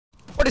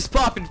What is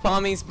poppin'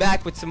 pommies?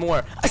 Back with some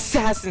more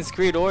Assassin's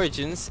Creed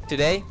Origins.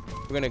 Today,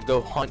 we're gonna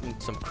go hunting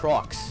some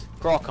crocs.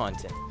 Croc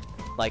hunting.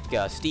 Like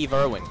Steve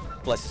Irwin.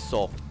 Bless his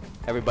soul.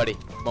 Everybody,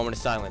 moment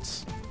of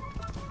silence.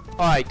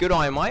 Alright, good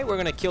on might. We're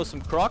gonna kill some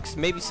crocs.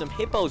 Maybe some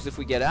hippos if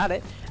we get at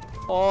it.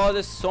 Oh,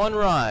 the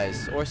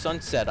sunrise. Or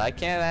sunset. I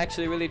can't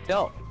actually really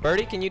tell.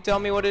 Birdie, can you tell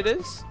me what it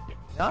is?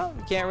 No?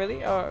 You can't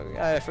really? Oh,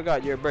 I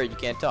forgot. You're a bird. You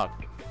can't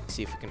talk. Let's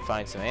see if we can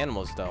find some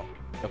animals, though.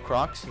 No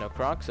crocs? No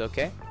crocs?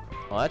 Okay.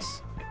 Well,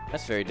 that's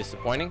very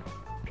disappointing.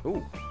 Ooh,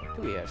 what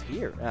do we have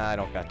here? I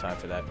don't got time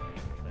for that.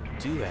 I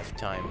do have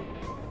time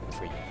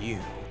for you.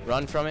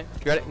 Run from it.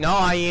 You ready? No,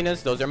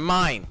 hyenas. Those are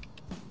mine.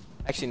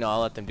 Actually, no.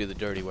 I'll let them do the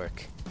dirty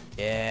work.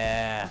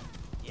 Yeah.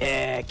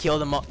 Yeah, kill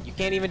them all. You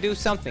can't even do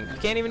something. You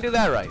can't even do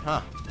that right,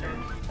 huh?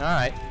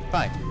 Alright,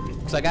 fine.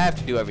 Looks like I have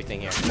to do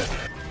everything here.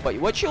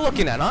 What you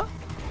looking at, huh?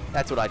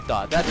 That's what I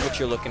thought. That's what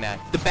you're looking at.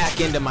 The back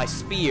end of my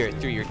spear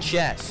through your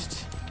chest.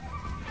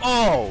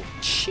 Oh,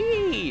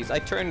 jeez. I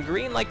turn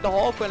green like the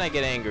Hulk when I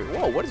get angry.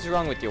 Whoa, what is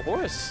wrong with your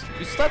horse?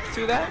 You slept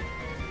through that?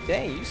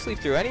 Dang, you sleep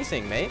through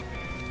anything, mate.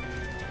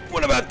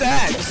 What about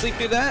that? You sleep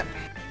through that?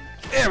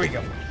 There we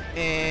go.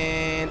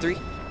 And 3,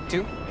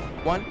 2,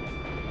 1.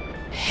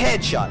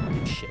 Headshot.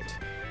 Oh, shit.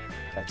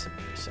 That's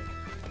embarrassing.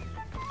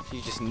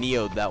 You just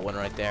neo'd that one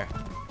right there.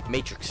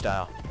 Matrix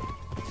style.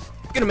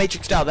 I'm gonna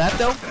Matrix style that,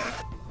 though.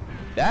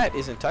 That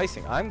is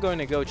enticing. I'm going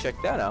to go check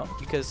that out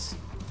because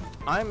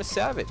I'm a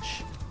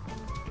savage.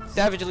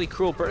 Savagely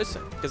cruel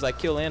person because I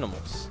kill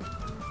animals.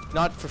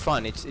 Not for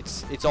fun.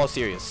 It's all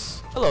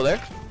serious. Hello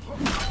there.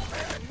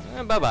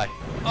 Bye-bye.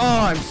 Oh,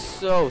 I'm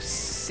so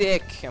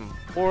sick. I'm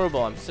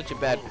horrible. I'm such a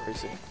bad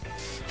person.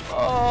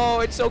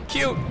 Oh, it's so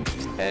cute.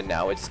 And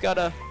now it's got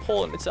a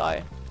hole in its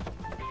eye.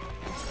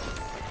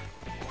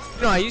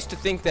 You know, I used to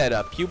think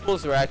that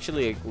pupils were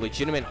actually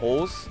legitimate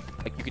holes.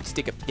 Like you could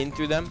stick a pin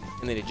through them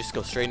and then it just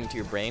goes straight into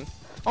your brain.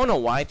 I don't know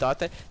why I thought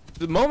that.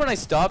 The moment I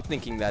stopped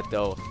thinking that,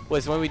 though,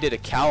 was when we did a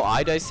cow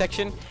eye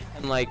dissection,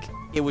 and like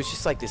it was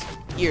just like this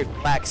weird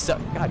black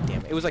God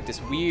damn it! It was like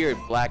this weird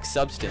black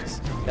substance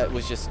that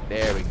was just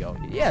there. We go.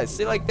 Yeah,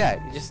 see, like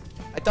that.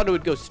 I thought it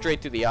would go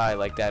straight through the eye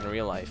like that in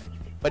real life,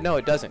 but no,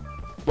 it doesn't.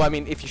 Well, I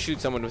mean, if you shoot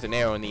someone with an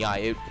arrow in the eye,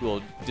 it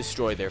will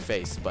destroy their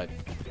face, but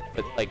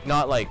like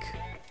not like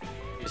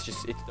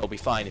they'll be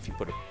fine if you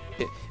put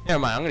it. Never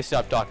mind. I'm gonna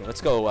stop talking.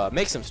 Let's go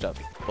make some stuff.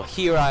 Well,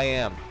 here I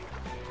am,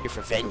 here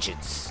for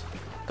vengeance.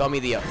 Call me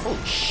the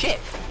oh shit!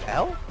 What the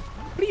hell?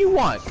 What do you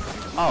want?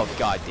 Oh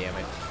god damn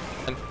it!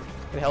 Where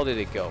the hell did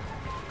it go?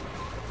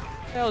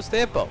 What the hell is the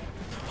hippo?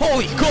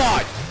 Holy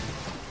god!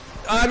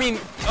 I mean,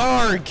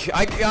 arg!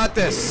 I got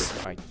this.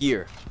 All right,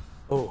 gear.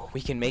 Oh,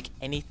 we can make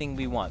anything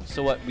we want.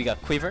 So what? We got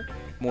quiver,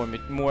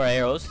 more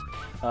arrows.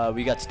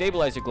 We got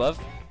stabilizer glove.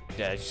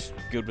 That's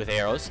good with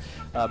arrows.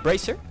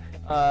 Bracer.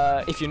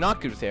 If you're not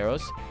good with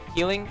arrows.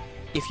 Healing.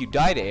 If you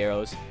die to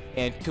arrows.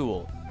 And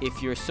tool. If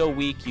you're so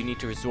weak, you need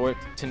to resort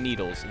to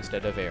needles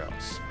instead of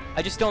arrows.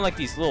 I just don't like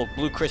these little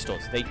blue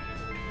crystals. They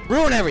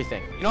ruin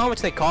everything. You know how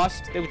much they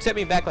cost? They would set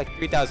me back like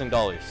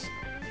 $3,000,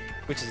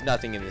 which is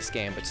nothing in this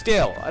game. But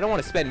still, I don't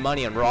want to spend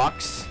money on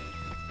rocks.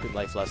 Good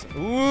life lesson.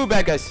 Ooh,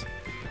 bad guys.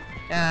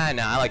 Ah,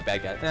 no, I like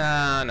bad guys.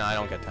 No, I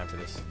don't got time for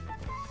this.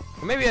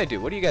 Or maybe I do.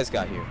 What do you guys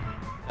got here?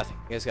 Nothing.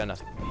 You guys got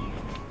nothing.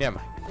 Never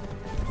mind.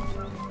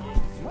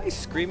 Am I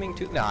screaming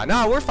too?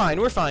 No, we're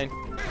fine. We're fine.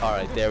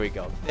 Alright, there we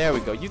go. There we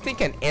go. You think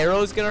an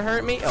arrow's gonna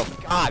hurt me? Oh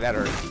god, that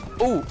hurt.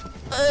 Ooh.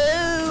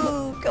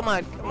 Oh, come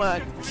on, come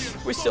on.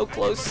 We're so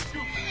close.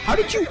 How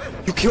did you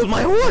killed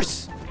my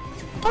horse?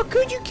 How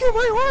could you kill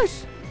my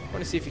horse? I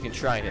wanna see if you can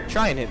try and hit.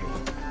 Try and hit me.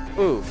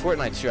 Ooh,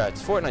 Fortnite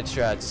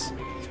strats.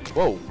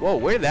 Whoa,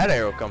 where did that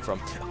arrow come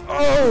from?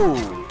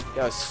 Oh!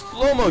 Yeah, a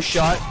slow-mo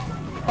shot.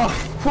 Oh,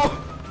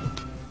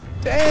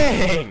 whoa.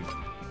 Dang!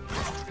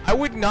 I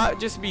would not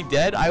just be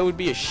dead, I would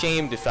be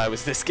ashamed if I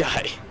was this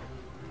guy.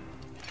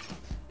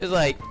 It's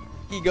like,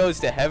 he goes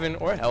to heaven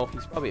or hell.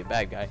 He's probably a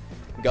bad guy.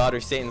 God or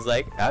Satan's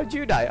like, how'd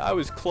you die? I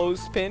was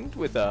clothespinned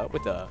with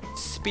a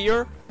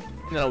spear,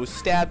 and then I was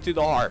stabbed through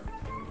the heart.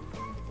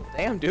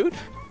 Damn, dude.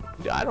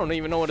 I don't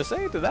even know what to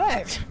say to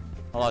that.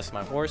 I lost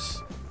my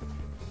horse.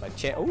 My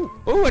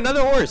ooh,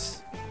 another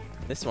horse.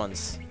 This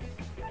one's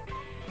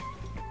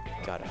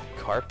got a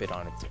carpet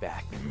on its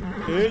back.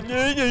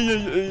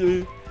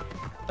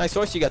 Nice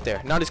horse you got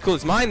there. Not as cool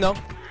as mine, though.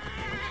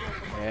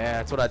 Yeah,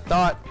 that's what I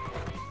thought.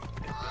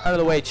 Out of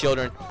the way,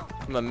 children.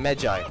 I'm a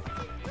Magi.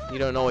 You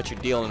don't know what you're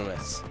dealing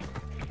with.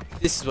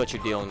 This is what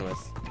you're dealing with.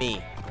 Me.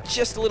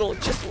 Just a little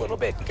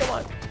bit. Come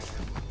on.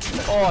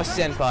 Oh,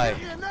 senpai.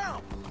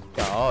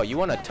 Oh, you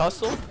want to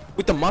tussle?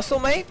 With the muscle,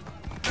 mate?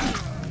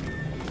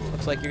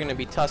 Looks like you're going to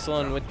be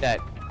tussling with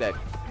that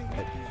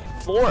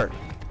floor,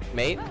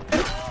 mate.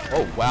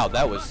 Oh, wow,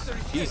 that was...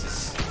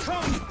 Jesus.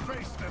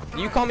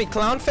 You call me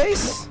clown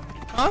face?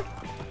 Huh?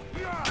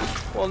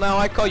 Well, now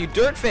I call you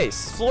dirt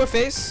face. Floor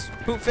face.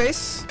 Poop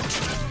face.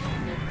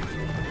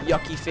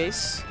 Yucky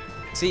face.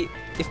 See,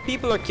 if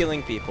people are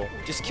killing people,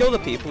 just kill the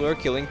people who are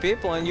killing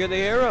people and you're the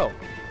hero.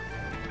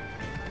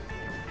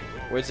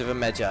 Words of a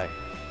Magi.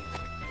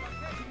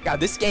 God,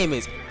 this game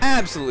is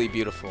Absolutely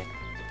beautiful.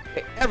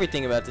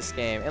 Everything about this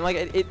game. And like,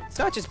 it's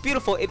not just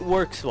beautiful, it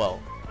works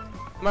well.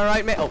 Am I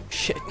right, man? Oh,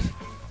 shit.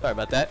 Sorry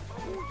about that.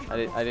 I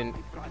didn't...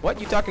 What?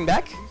 You talking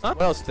back? Huh?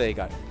 What else do they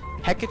got?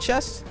 Hecka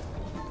chest?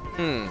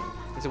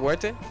 Is it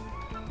worth it?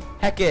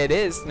 Hecka it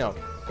is. No.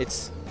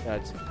 It's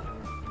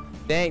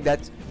dang,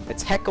 that's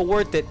hecka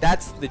worth it.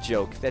 That's the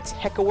joke. That's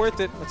hecka worth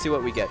it. Let's see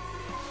what we get.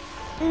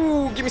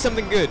 Ooh, give me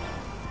something good.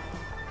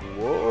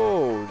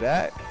 Whoa,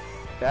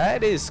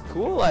 that is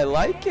cool. I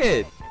like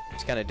it.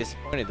 Just kind of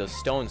disappointed. Those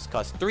stones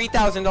cost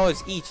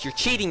 $3,000 each. You're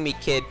cheating me,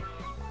 kid.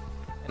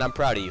 And I'm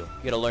proud of you.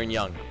 You gotta learn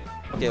young.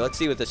 Okay, let's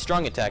see what the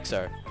strong attacks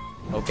are.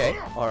 Okay,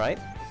 all right.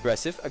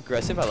 Aggressive.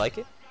 I like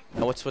it.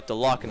 Now what's with the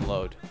lock and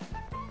load?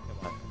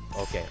 Come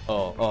on. Okay.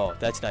 Oh,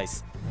 that's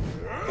nice.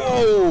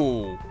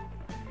 Whoa.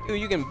 Dude,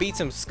 you can beat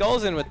some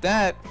skulls in with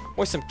that.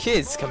 Or some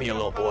kids. Come here,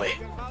 little boy.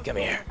 Come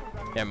here.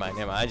 Never mind.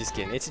 I'm just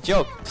kidding. It's a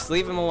joke. Just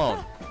leave him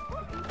alone.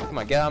 Come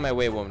on, get out of my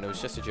way, woman. It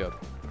was just a joke.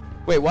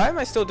 Wait, why am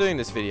I still doing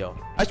this video?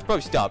 I should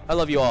probably stop. I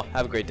love you all.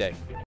 Have a great day.